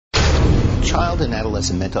Child and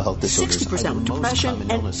adolescent mental health disorders 60% with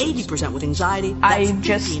depression and 80% with anxiety. I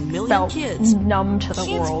just felt numb to the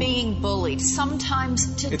Kids world. being bullied,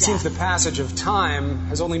 sometimes to death. It seems the passage of time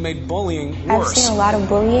has only made bullying worse. I've seen a lot of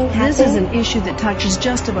bullying happen. This is an issue that touches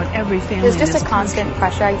just about every family. There's just a constant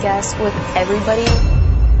pressure, I guess, with everybody.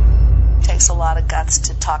 It takes a lot of guts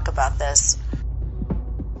to talk about this.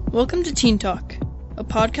 Welcome to Teen Talk, a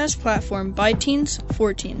podcast platform by teens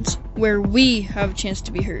for teens, where we have a chance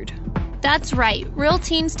to be heard. That's right, real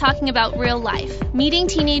teens talking about real life, meeting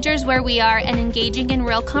teenagers where we are and engaging in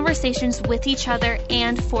real conversations with each other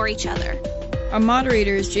and for each other. Our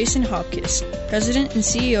moderator is Jason Hopkins, President and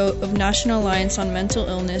CEO of National Alliance on Mental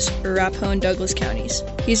Illness, Arapahoe and Douglas counties.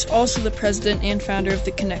 He's also the president and founder of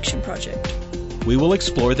the Connection Project. We will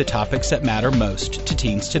explore the topics that matter most to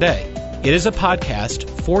teens today. It is a podcast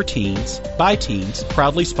for teens, by teens,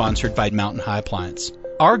 proudly sponsored by Mountain High Appliance.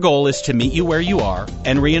 Our goal is to meet you where you are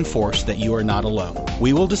and reinforce that you are not alone.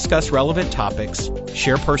 We will discuss relevant topics,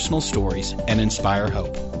 share personal stories, and inspire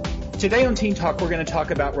hope. Today on Teen Talk, we're going to talk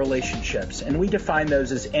about relationships, and we define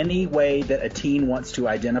those as any way that a teen wants to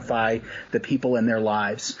identify the people in their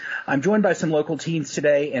lives. I'm joined by some local teens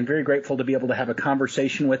today and very grateful to be able to have a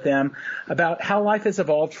conversation with them about how life has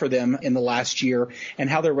evolved for them in the last year and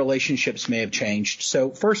how their relationships may have changed. So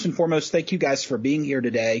first and foremost, thank you guys for being here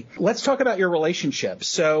today. Let's talk about your relationships.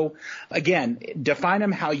 So again, define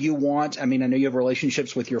them how you want. I mean, I know you have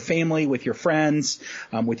relationships with your family, with your friends,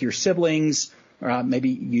 with your siblings. Maybe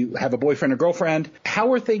you have a boyfriend or girlfriend.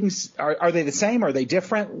 How are things? Are they the same? Are they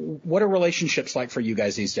different? What are relationships like for you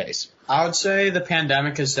guys these days? I would say the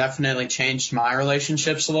pandemic has definitely changed my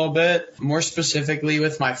relationships a little bit. More specifically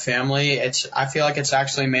with my family, I feel like it's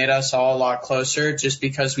actually made us all a lot closer just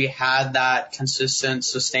because we had that consistent,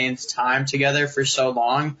 sustained time together for so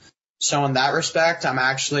long. So in that respect, I'm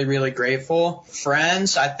actually really grateful.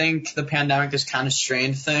 Friends, I think the pandemic has kind of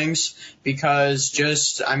strained things because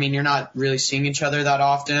you're not really seeing each other that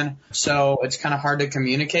often. So it's kind of hard to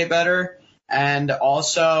communicate better. And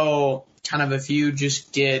also kind of if you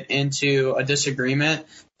just get into a disagreement,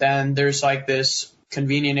 then there's like this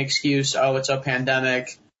convenient excuse, oh, it's a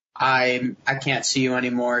pandemic. I can't see you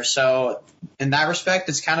anymore. So in that respect,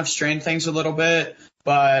 it's kind of strained things a little bit.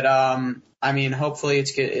 But hopefully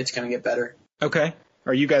it's going to get better. Okay.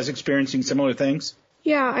 Are you guys experiencing similar things?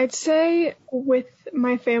 Yeah, I'd say with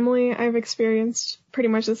my family, I've experienced pretty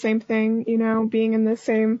much the same thing. You know, being in the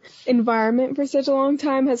same environment for such a long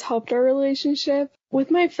time has helped our relationship. With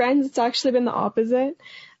my friends, it's actually been the opposite.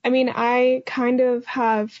 I mean, I kind of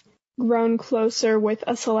have grown closer with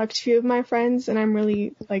a select few of my friends, and I'm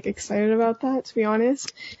really excited about that, to be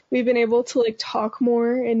honest. We've been able to talk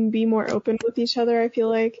more and be more open with each other. I feel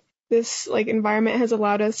like this environment has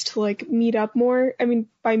allowed us to meet up more. I mean,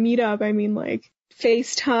 by meet up, I mean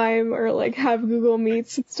FaceTime or have Google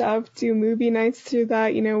Meets and stuff, do movie nights through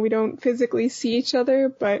that. You know, we don't physically see each other,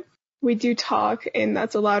 but we do talk, and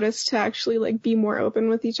that's allowed us to actually be more open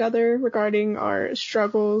with each other regarding our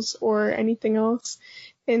struggles or anything else.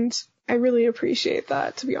 And I really appreciate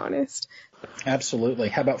that, to be honest. Absolutely.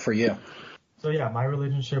 How about for you? So yeah, my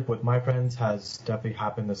relationship with my friends has definitely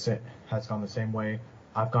has gone the same way.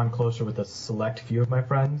 I've gone closer with a select few of my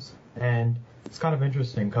friends, and it's kind of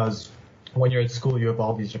interesting because when you're at school, you have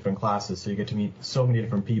all these different classes, so you get to meet so many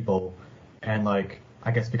different people and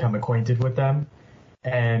I guess become acquainted with them.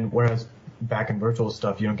 And whereas back in virtual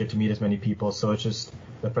stuff, you don't get to meet as many people, so it's just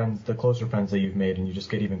the closer friends that you've made, and you just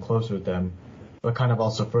get even closer with them, but kind of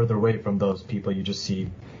also further away from those people you just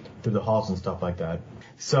see through the halls and stuff like that.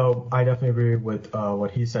 So I definitely agree with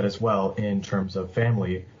what he said as well in terms of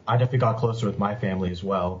family. I definitely got closer with my family as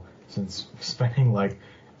well, since spending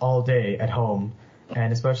all day at home,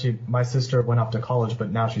 and especially my sister went off to college,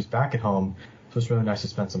 but now she's back at home, so it's really nice to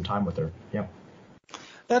spend some time with her. Yeah.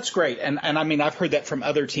 That's great. And I mean, I've heard that from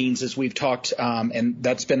other teens as we've talked, and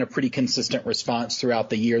that's been a pretty consistent response throughout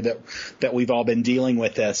the year that we've all been dealing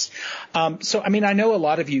with this. So, I mean, I know a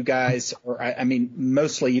lot of you guys,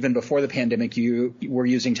 mostly even before the pandemic, you were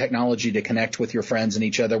using technology to connect with your friends and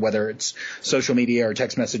each other, whether it's social media or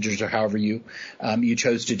text messages or however you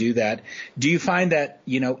chose to do that. Do you find that,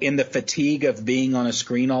 in the fatigue of being on a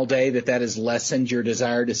screen all day, that has lessened your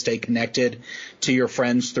desire to stay connected to your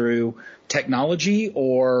friends through technology,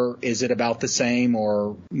 or is it about the same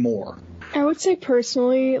or more? I would say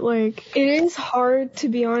personally, it is hard to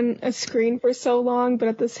be on a screen for so long, but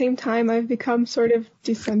at the same time, I've become sort of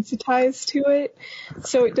desensitized to it.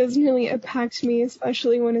 So it doesn't really impact me,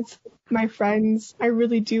 especially when it's my friends, I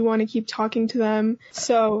really do want to keep talking to them.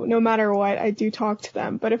 So no matter what, I do talk to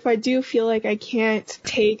them. But if I do feel like I can't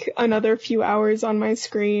take another few hours on my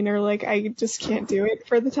screen, or like I just can't do it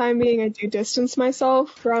for the time being, I do distance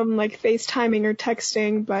myself from like FaceTiming or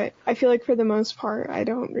texting. But I feel like for the most part, I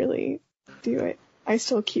don't really do it. I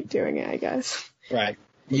still keep doing it, I guess. Right.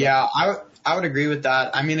 Yeah, I would agree with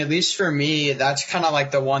that. I mean, at least for me, that's kind of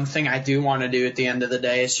like the one thing I do want to do at the end of the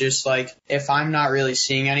day. It's just like, if I'm not really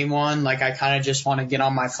seeing anyone, like I kind of just want to get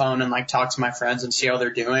on my phone and like talk to my friends and see how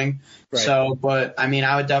they're doing. Right. So, but I mean,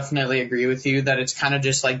 I would definitely agree with you that it's kind of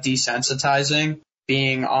just like desensitizing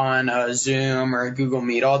being on a Zoom or a Google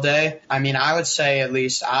Meet all day. I mean, I would say at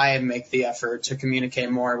least I make the effort to communicate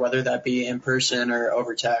more, whether that be in person or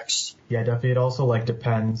over text. Yeah, definitely. It also like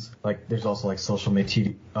depends. Like there's also like social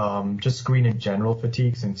media, just screen in general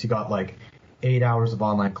fatigue, since you got like 8 hours of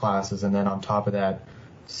online classes and then on top of that,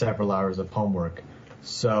 several hours of homework.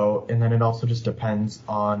 So, and then it also just depends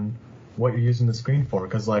on what you're using the screen for.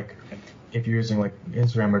 Cause like if you're using like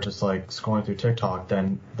Instagram or just like scrolling through TikTok,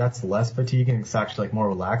 then that's less fatiguing. It's actually like more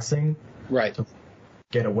relaxing. Right. To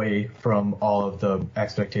get away from all of the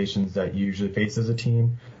expectations that you usually face as a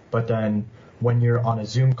teen. But then when you're on a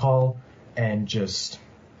Zoom call and just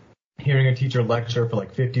hearing a teacher lecture for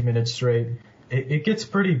like 50 minutes straight, it gets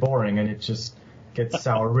pretty boring and it just gets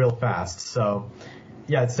sour real fast. So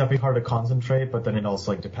yeah, it's definitely hard to concentrate, but then it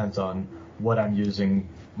also like depends on what I'm using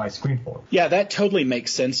my screen for. Yeah, that totally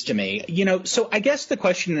makes sense to me. You know, so I guess the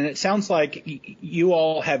question, and it sounds like you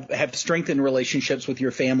all have strengthened relationships with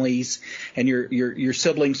your families and your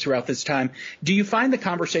siblings throughout this time. Do you find the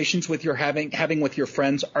conversations with you're having with your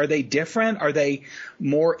friends, are they different? Are they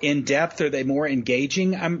more in depth? Are they more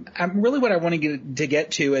engaging? I'm really what I want to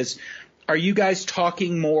get to is, are you guys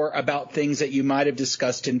talking more about things that you might have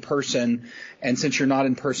discussed in person? And since you're not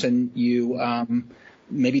in person, you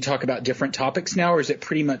maybe talk about different topics now, or is it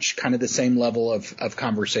pretty much kind of the same level of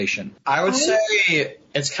conversation? I would say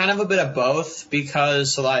it's kind of a bit of both,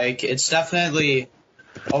 because like it's definitely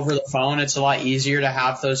over the phone, it's a lot easier to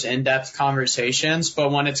have those in-depth conversations.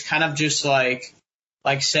 But when it's kind of just like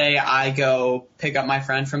say I go pick up my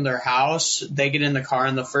friend from their house, they get in the car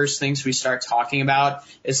and the first things we start talking about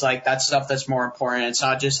is like that stuff that's more important. It's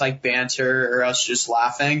not just like banter or us just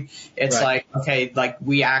laughing. It's right. Like, okay, like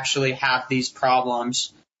we actually have these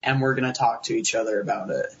problems and we're going to talk to each other about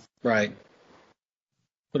it. Right.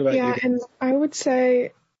 What about you? Yeah, and I would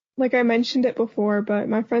say, like I mentioned it before, but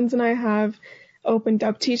my friends and I have opened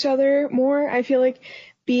up to each other more. I feel like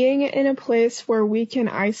being in a place where we can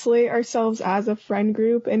isolate ourselves as a friend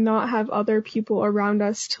group and not have other people around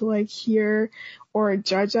us to like hear or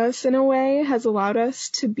judge us in a way has allowed us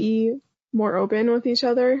to be more open with each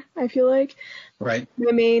other, I feel like. Right.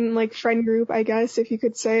 The main like friend group, I guess, if you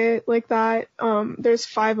could say it like that, there's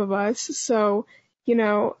 5 of us. So, you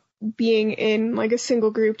know, being in like a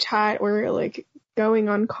single group chat or like going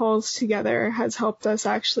on calls together has helped us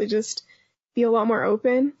actually just be a lot more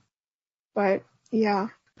open. But yeah.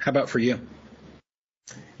 How about for you?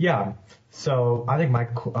 Yeah. So I think my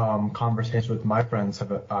conversations with my friends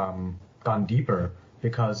have gone deeper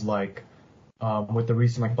because like with the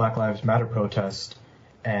recent like Black Lives Matter protest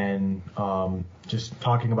and just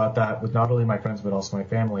talking about that with not only my friends but also my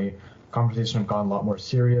family, conversations have gone a lot more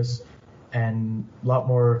serious and a lot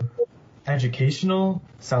more educational.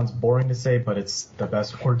 Sounds boring to say, but it's the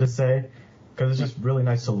best word to say because it's just really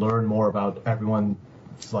nice to learn more about everyone's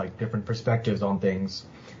like different perspectives on things.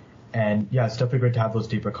 And yeah, it's definitely great to have those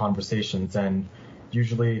deeper conversations. And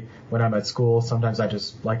usually when I'm at school, sometimes I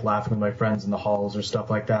just like laughing with my friends in the halls or stuff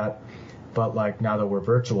like that. But like now that we're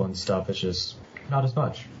virtual and stuff, it's just not as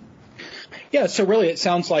much. Yeah, so really it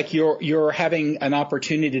sounds like you're having an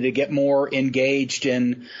opportunity to get more engaged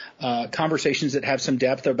in conversations that have some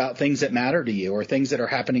depth about things that matter to you or things that are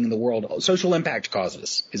happening in the world, social impact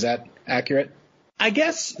causes. Is that accurate? I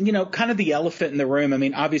guess, you know, kind of the elephant in the room. I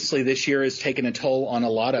mean, obviously this year has taken a toll on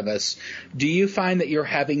a lot of us. Do you find that you're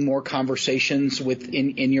having more conversations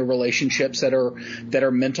in your relationships that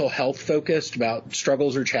are mental health focused about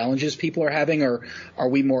struggles or challenges people are having, or are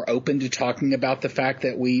we more open to talking about the fact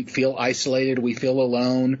that we feel isolated, we feel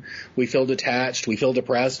alone, we feel detached, we feel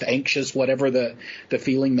depressed, anxious, whatever the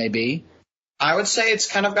feeling may be? I would say it's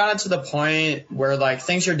kind of gotten to the point where like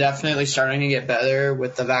things are definitely starting to get better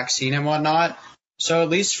with the vaccine and whatnot. So at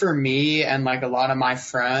least for me and like a lot of my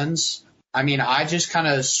friends, I mean, I just kind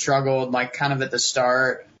of struggled like kind of at the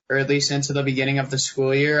start or at least into the beginning of the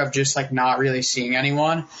school year of just like not really seeing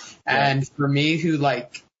anyone. Yeah. And for me who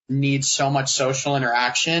like needs so much social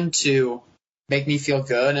interaction to make me feel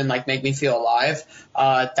good and like make me feel alive.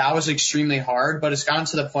 That was extremely hard, but it's gotten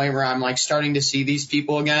to the point where I'm like starting to see these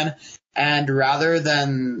people again. And rather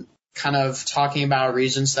than kind of talking about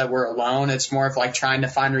reasons that we're alone, it's more of like trying to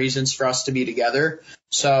find reasons for us to be together.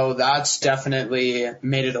 So that's definitely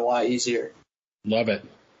made it a lot easier. Love it.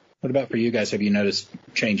 What about for you guys? Have you noticed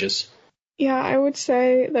changes? Yeah, I would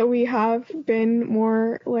say that we have been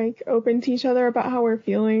more like open to each other about how we're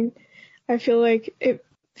feeling. I feel like it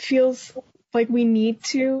feels like we need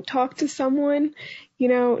to talk to someone. You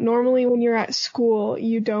know, normally when you're at school,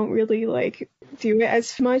 you don't really like do it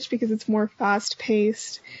as much because it's more fast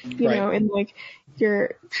paced, you know, and like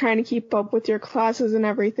you're trying to keep up with your classes and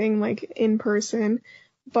everything like in person.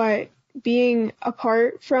 But being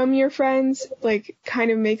apart from your friends like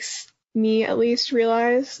kind of makes me at least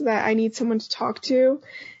realize that I need someone to talk to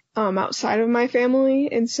outside of my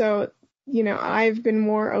family. And so, you know, I've been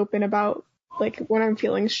more open about like when I'm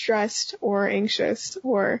feeling stressed or anxious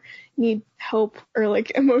or need help or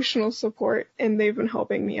like emotional support, and they've been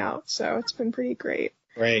helping me out. So it's been pretty great.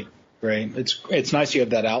 Great. It's nice you have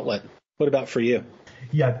that outlet. What about for you?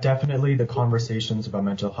 Yeah, definitely the conversations about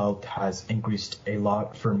mental health has increased a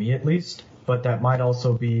lot for me at least, but that might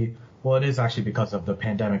also be, well, it is actually because of the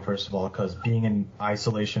pandemic, first of all, because being in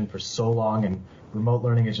isolation for so long and remote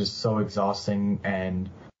learning is just so exhausting, and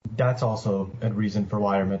that's also a reason for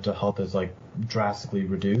why our mental health is like drastically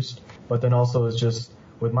reduced. But then also it's just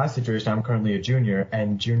with my situation, I'm currently a junior,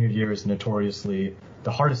 and junior year is notoriously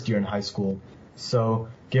the hardest year in high school. So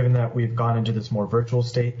given that we've gone into this more virtual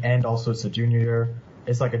state and also it's a junior year,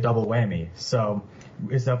 it's like a double whammy. So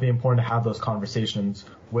it's definitely important to have those conversations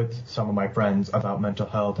with some of my friends about mental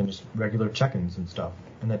health and just regular check-ins and stuff.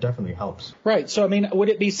 And that definitely helps. Right. So, I mean, would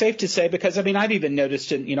it be safe to say, because, I mean, I've even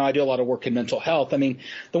noticed, you know, I do a lot of work in mental health. I mean,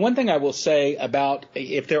 the one thing I will say about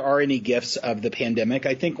if there are any gifts of the pandemic,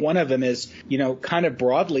 I think one of them is, you know, kind of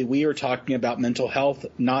broadly, we are talking about mental health,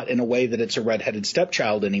 not in a way that it's a redheaded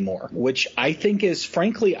stepchild anymore, which I think is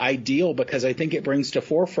frankly ideal, because I think it brings to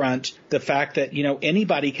forefront the fact that, you know,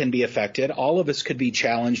 anybody can be affected. All of us could be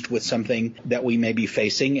challenged with something that we may be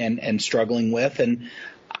facing and struggling with. And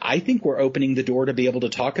I think we're opening the door to be able to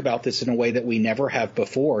talk about this in a way that we never have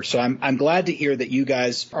before. So I'm glad to hear that you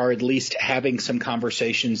guys are at least having some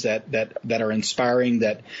conversations that are inspiring,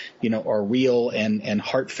 that, you know, are real and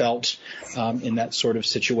heartfelt in that sort of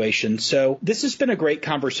situation. So this has been a great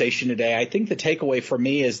conversation today. I think the takeaway for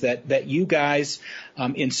me is that you guys,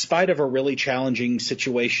 in spite of a really challenging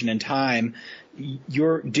situation and time,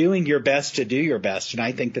 you're doing your best to do your best. And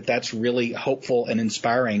I think that that's really hopeful and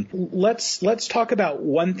inspiring. Let's talk about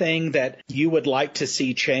one thing that you would like to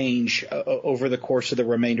see change over the course of the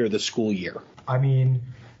remainder of the school year. I mean,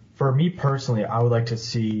 for me personally, I would like to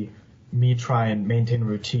see me try and maintain a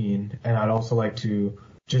routine. And I'd also like to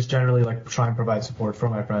just generally like try and provide support for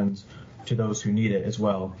my friends to those who need it as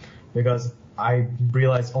well. Because I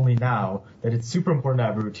realize only now that it's super important to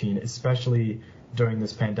have a routine, especially during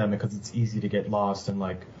this pandemic, because it's easy to get lost and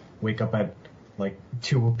like wake up at like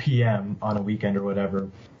 2 p.m. on a weekend or whatever.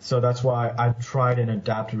 So that's why I've tried and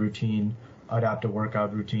adapt a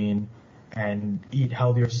workout routine and eat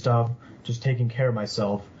healthier stuff, just taking care of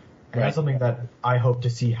myself. And that's something that I hope to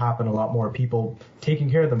see happen a lot more, people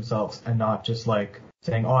taking care of themselves and not just like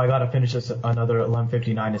saying, oh, I got to finish this another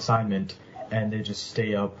 11:59 assignment, and they just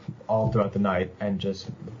stay up all throughout the night and just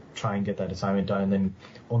try and get that assignment done and then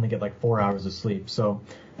only get like 4 hours of sleep. So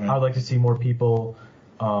I would like to see more people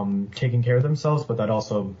taking care of themselves, but that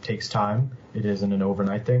also takes time. It isn't an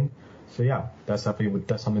overnight thing. So yeah, that's something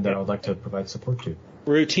that I would like to provide support to.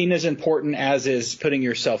 Routine is important, as is putting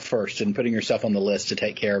yourself first and putting yourself on the list to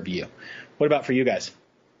take care of you. What about for you guys?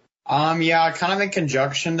 Yeah, kind of in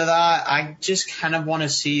conjunction to that, I just kind of want to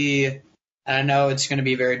see, and I know it's going to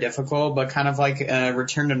be very difficult, but kind of like a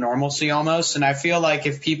return to normalcy almost. And I feel like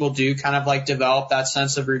if people do kind of like develop that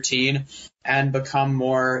sense of routine and become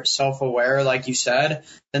more self-aware, like you said,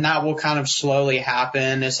 then that will kind of slowly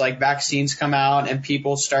happen as like vaccines come out and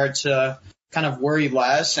people start to kind of worry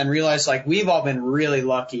less and realize like we've all been really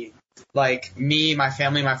lucky. Like me, my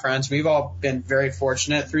family, my friends, we've all been very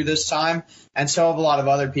fortunate through this time, and so have a lot of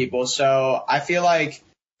other people. So I feel like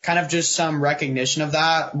kind of just some recognition of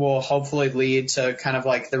that will hopefully lead to kind of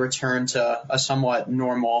like the return to a somewhat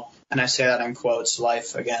normal, and I say that in quotes,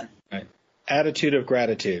 life again. Right. Attitude of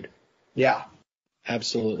gratitude. Yeah.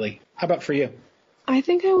 Absolutely. How about for you? I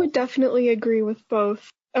think I would definitely agree with both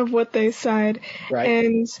of what they said. Right.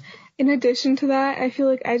 And in addition to that, I feel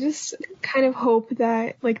like I just kind of hope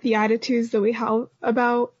that like the attitudes that we have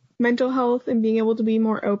about mental health and being able to be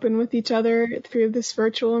more open with each other through this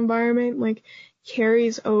virtual environment, like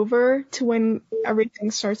carries over to when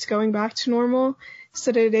everything starts going back to normal,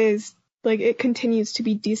 so that it is like it continues to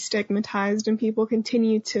be destigmatized and people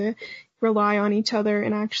continue to rely on each other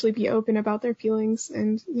and actually be open about their feelings.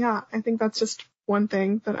 And yeah, I think that's just one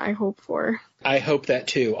thing that I hope for. I hope that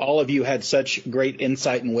too. All of you had such great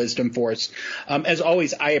insight and wisdom for us. As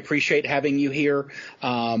always, I appreciate having you here.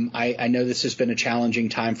 I know this has been a challenging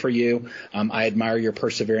time for you. I admire your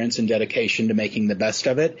perseverance and dedication to making the best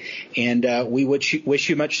of it. And we wish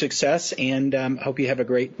you much success and hope you have a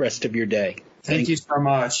great rest of your day. Thank you so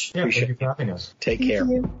much. Yeah, thank you for having us. Take care.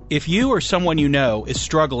 If you or someone you know is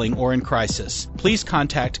struggling or in crisis, please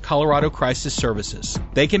contact Colorado Crisis Services.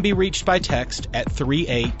 They can be reached by text at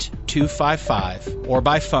 38255 or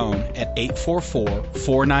by phone at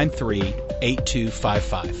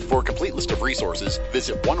 844-493-8255. For a complete list of resources,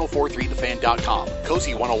 visit 1043thefan.com,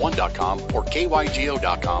 cozy101.com, or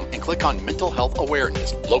kygo.com and click on Mental Health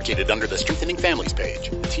Awareness, located under the Strengthening Families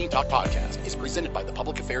page. The Teen Talk Podcast is presented by the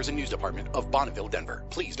Public Affairs and News Department of Bonneville, Denver.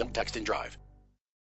 Please don't text and drive.